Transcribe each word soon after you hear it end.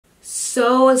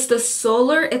So it's the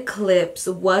solar eclipse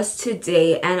was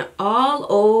today, and all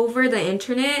over the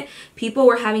internet people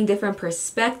were having different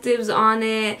perspectives on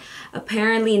it.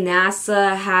 Apparently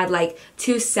NASA had like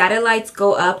 2 satellites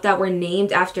go up that were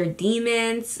named after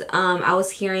demons. I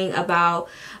was hearing about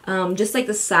just like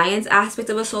the science aspect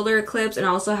of a solar eclipse, and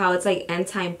also how it's like end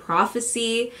time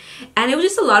prophecy, and it was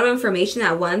just a lot of information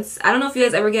at once. I don't know if you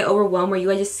guys ever get overwhelmed where you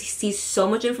guys just see so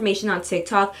much information on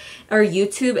TikTok or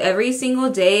YouTube every single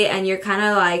day, and you're kind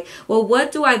of like, well,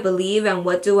 what do I believe and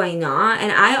what do I not?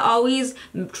 And I always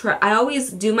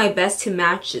do my best to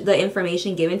match the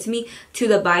information given to me to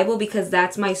the Bible, because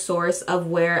that's my source of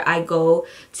where I go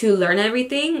to learn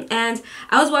everything. And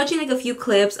I was watching like a few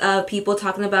clips of people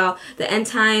talking about the end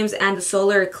times and the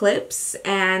solar eclipse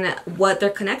and what their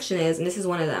connection is, and this is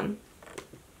one of them.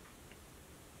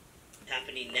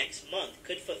 Happening next month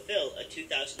could fulfill a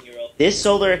 2,000-year-old. This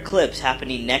solar eclipse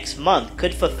happening next month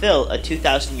could fulfill a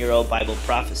 2,000-year-old Bible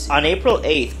prophecy. On April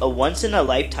 8th, a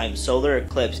once-in-a-lifetime solar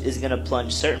eclipse is going to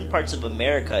plunge certain parts of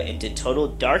America into total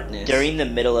darkness during the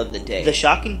middle of the day. The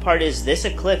shocking part is this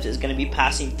eclipse is going to be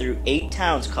passing through 8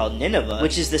 towns called Nineveh,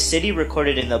 which is the city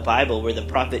recorded in the Bible where the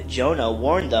prophet Jonah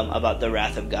warned them about the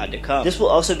wrath of God to come. This will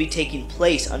also be taking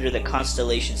place under the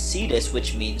constellation Cetus,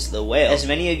 which means the whale. As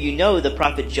many of you know, the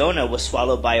prophet Jonah was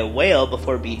swallowed by a whale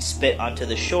before being spit onto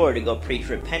the shore to go preach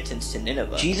repentance to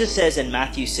Nineveh. Jesus says in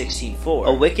Matthew 16:4,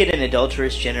 "A wicked and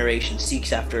adulterous generation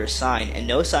seeks after a sign, and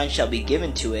no sign shall be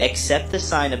given to it except the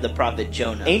sign of the prophet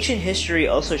Jonah." Ancient history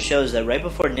also shows that right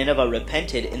before Nineveh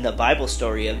repented in the Bible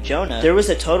story of Jonah, there was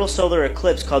a total solar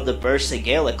eclipse called the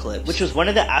Beer-Sigel eclipse, which was one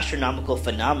of the astronomical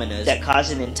phenomena that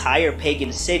caused an entire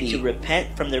pagan city to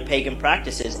repent from their pagan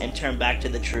practices and turn back to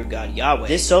the true God Yahweh.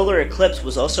 This solar eclipse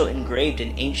was also engraved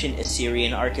in ancient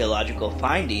Assyrian archaeological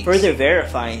findings, further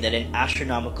verifying that an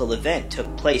astronomical event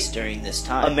took place during this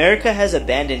time. America has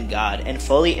abandoned God and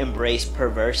fully embraced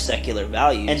perverse secular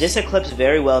values, and this eclipse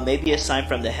very well may be a sign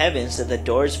from the heavens that the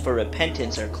doors for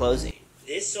repentance are closing.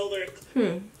 This solar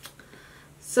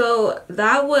So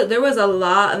there was a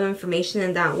lot of information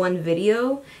in that one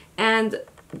video, and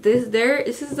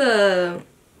this is a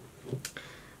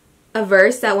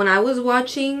verse that when I was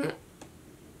watching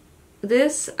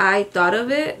this, I thought of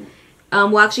it.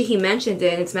 Well, actually, he mentioned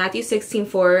it. It's Matthew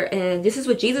 16:4, and this is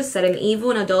what Jesus said: "An evil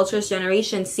and adulterous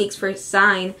generation seeks for a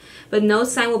sign, but no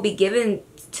sign will be given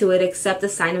to it except the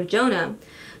sign of Jonah.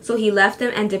 So he left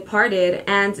them and departed."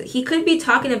 And he could be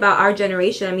talking about our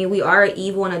generation. I mean, we are an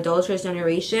evil and adulterous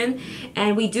generation,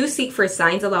 and we do seek for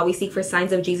signs a lot. We seek for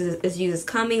signs of Jesus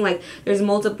coming. Like, there's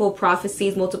multiple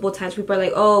prophecies, multiple times people are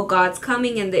like, "Oh, God's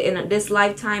coming in this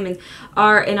lifetime, and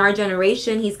in our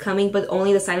generation, He's coming, but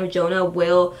only the sign of Jonah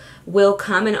will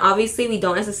come." And obviously, we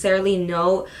don't necessarily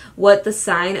know what the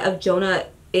sign of Jonah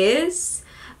is,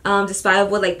 despite of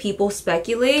what like people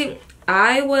speculate.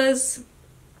 I was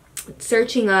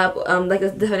searching up like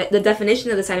the definition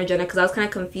of the sign of Jonah, because I was kind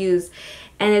of confused,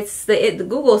 and the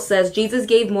Google says Jesus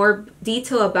gave more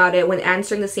detail about it when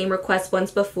answering the same request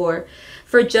once before.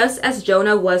 "For just as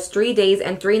Jonah was 3 days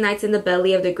and 3 nights in the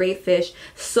belly of the great fish,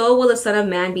 so will the Son of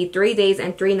Man be 3 days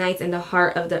and 3 nights in the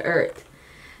heart of the earth."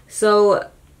 So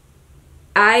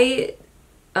I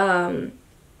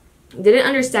didn't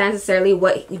understand necessarily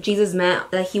what Jesus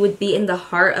meant that He would be in the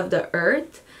heart of the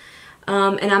earth.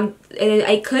 And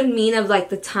it could mean of like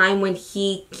the time when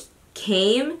He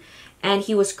came and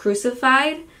He was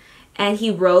crucified and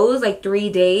He rose like 3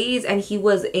 days, and He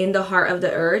was in the heart of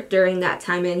the earth during that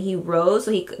time, and He rose.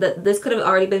 So this could have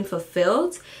already been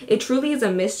fulfilled. It truly is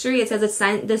a mystery. It says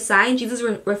the sign Jesus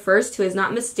refers to is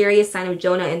not mysterious sign of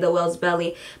Jonah in the whale's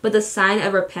belly, but the sign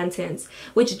of repentance,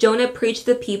 which Jonah preached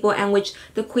to the people, and which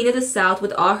the Queen of the South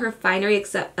with all her finery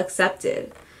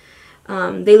accepted.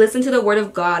 They listen to the word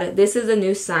of God. This is a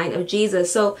new sign of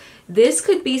Jesus. So this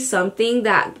could be something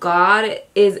that God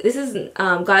is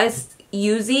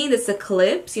using this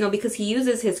eclipse, because He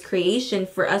uses His creation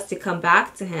for us to come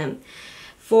back to Him,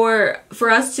 for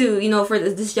us to, for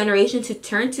this generation to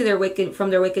turn to from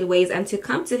their wicked ways and to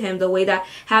come to Him, the way that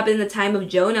happened in the time of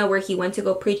Jonah, where he went to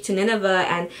go preach to Nineveh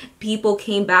and people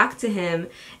came back to him.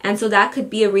 And so that could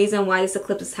be a reason why this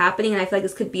eclipse is happening. And I feel like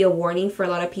this could be a warning for a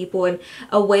lot of people, and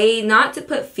a way not to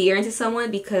put fear into someone,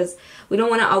 because we don't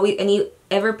want to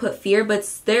ever put fear, but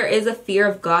there is a fear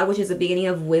of God, which is the beginning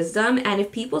of wisdom. And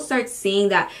if people start seeing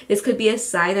that this could be a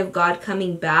sign of God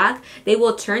coming back, they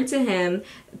will turn to Him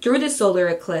through the solar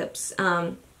eclipse.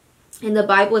 in the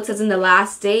Bible, it says in the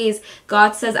last days,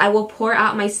 God says, I will pour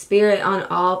out my spirit on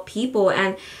all people.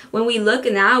 And when we look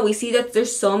now, we see that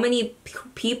there's so many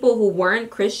people who weren't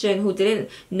Christian, who didn't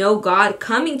know God,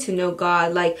 coming to know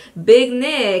God, like Big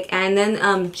Nick, and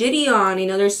then Gideon. You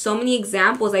know, there's so many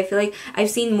examples. I feel like I've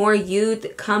seen more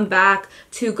youth come back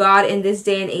to God in this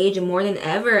day and age more than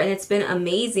ever, and it's been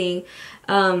amazing.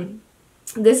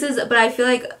 But I feel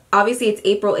like obviously it's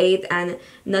April 8th and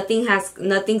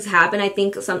nothing's happened. I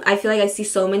feel like I see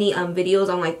so many videos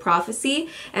on like prophecy,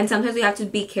 and sometimes we have to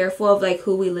be careful of like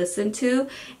who we listen to,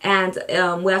 and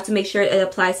we have to make sure it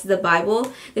applies to the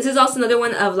Bible. This is also another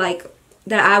one of like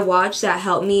that I watched that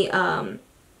helped me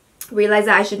realize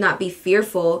that I should not be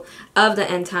fearful of the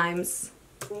end times.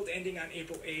 World ending on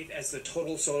April 8th as the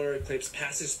total solar eclipse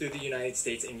passes through the United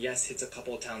States and yes, hits a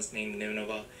couple of towns named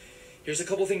Nineveh. Here's a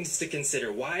couple things to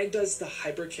consider. Why does the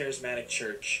hyper-charismatic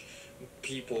church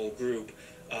group,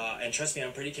 and trust me,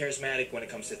 I'm pretty charismatic when it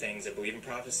comes to things. I believe in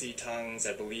prophecy, tongues,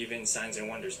 I believe in signs and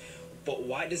wonders. But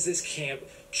why does this camp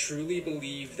truly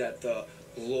believe that the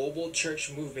global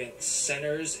church movement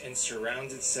centers and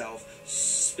surrounds itself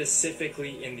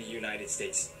specifically in the United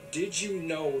States? Did you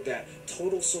know that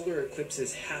total solar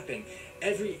eclipses happen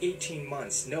every 18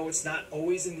 months? No, it's not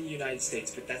always in the United States,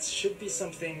 but that should be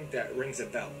something that rings a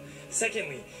bell.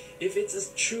 Secondly, if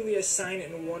it's truly a sign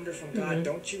and wonder from God,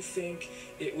 don't you think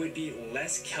it would be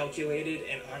less calculated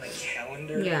and on a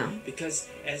calendar? Yeah. Because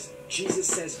as Jesus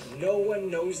says, no one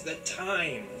knows the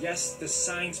time. Yes, the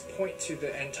signs point to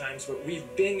the end times, but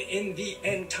we've been in the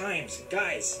end times.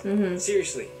 Guys,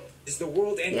 seriously. Is the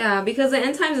world ending? Yeah, because the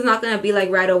end times is not going to be like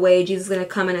right away. Jesus is going to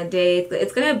come in a day.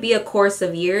 It's going to be a course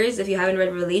of years. If you haven't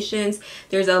read Revelations,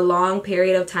 there's a long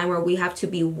period of time where we have to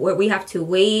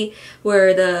wait,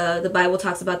 where the Bible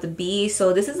talks about the beast.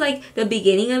 So this is like the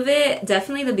beginning of it,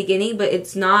 definitely the beginning, but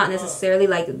it's not necessarily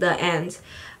like the end.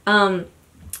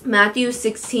 Matthew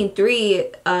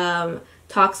 16:3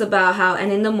 talks about how,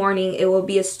 and in the morning it will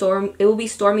be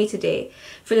stormy today,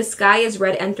 for the sky is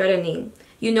red and threatening.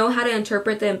 You know how to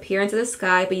interpret the appearance of the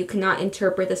sky, but you cannot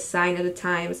interpret the sign of the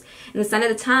times. And the sign of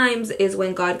the times is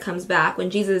when God comes back, when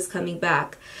Jesus is coming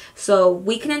back. So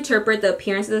we can interpret the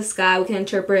appearance of the sky. We can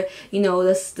interpret, you know,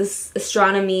 this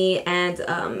astronomy and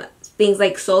things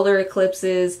like solar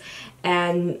eclipses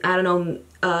and, I don't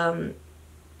know,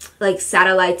 like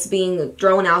satellites being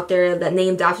thrown out there that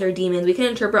named after demons. We can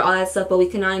interpret all that stuff, but we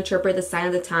cannot interpret the sign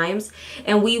of the times,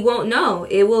 and we won't know.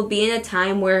 It will be in a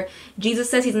time where Jesus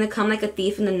says he's going to come like a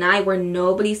thief in the night, where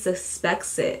nobody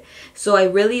suspects it. So I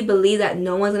really believe that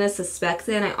no one's going to suspect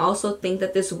it, and I also think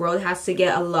that this world has to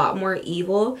get a lot more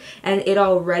evil, and it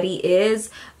already is.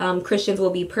 Christians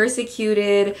will be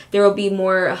persecuted. There will be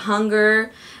more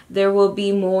hunger. There will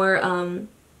be more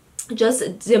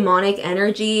just demonic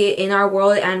energy in our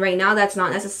world, and right now that's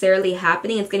not necessarily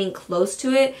happening. It's getting close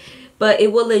to it, but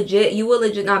you will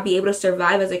legit not be able to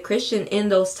survive as a Christian in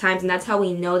those times, and that's how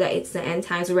we know that it's the end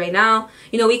times. So right now,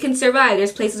 you know, we can survive.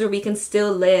 There's places where we can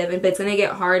still live, but it's going to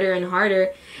get harder and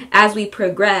harder as we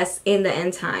progress in the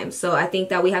end times. So I think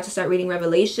that we have to start reading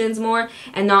Revelations more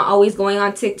and not always going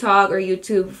on TikTok or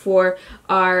YouTube for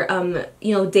our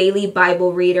daily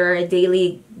Bible reader, a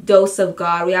daily dose of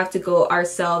God. We have to go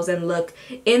ourselves and look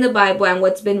in the Bible and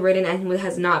what's been written and what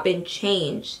has not been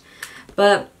changed.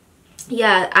 But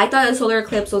yeah, I thought the solar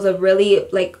eclipse was a really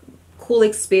like cool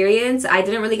experience. I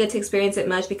didn't really get to experience it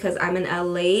much because I'm in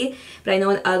LA, but I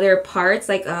know in other parts,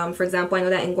 like for example, I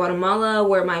know that in Guatemala,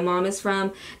 where my mom is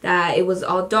from, that it was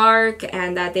all dark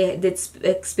and that they did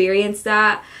experience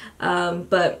that.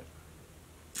 But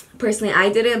personally, I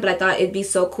didn't, but I thought it'd be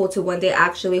so cool to one day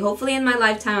actually, hopefully in my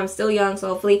lifetime, I'm still young, so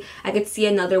hopefully I could see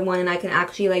another one and I can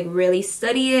actually like really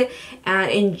study it and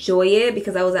enjoy it,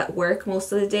 because I was at work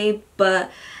most of the day.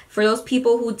 But for those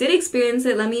people who did experience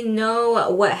it, let me know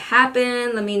what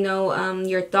happened. Let me know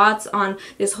your thoughts on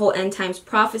this whole end times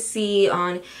prophecy,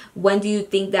 on when do you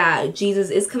think that Jesus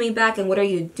is coming back and what are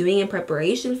you doing in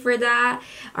preparation for that?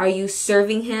 Are you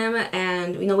serving him?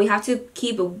 And you know, we have to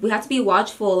be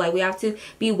watchful. Like, we have to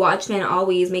be watchmen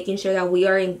always, making sure that we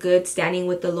are in good standing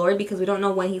with the Lord, because we don't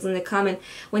know when he's going to come. And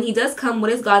when he does come,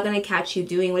 what is God going to catch you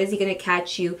doing? What is he going to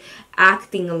catch you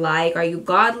acting like? Are you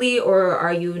godly or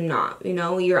are you not? You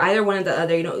know, you're either one or the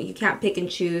other. You know, you can't pick and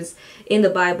choose in the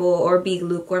Bible or be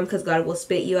lukewarm, because God will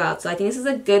spit you out. So I think this is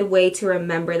a good way to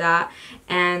remember that.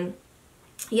 And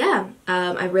yeah,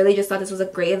 I really just thought this was a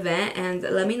great event, and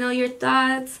let me know your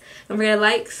thoughts. Don't forget to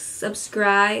like,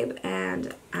 subscribe,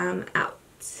 and I'm out.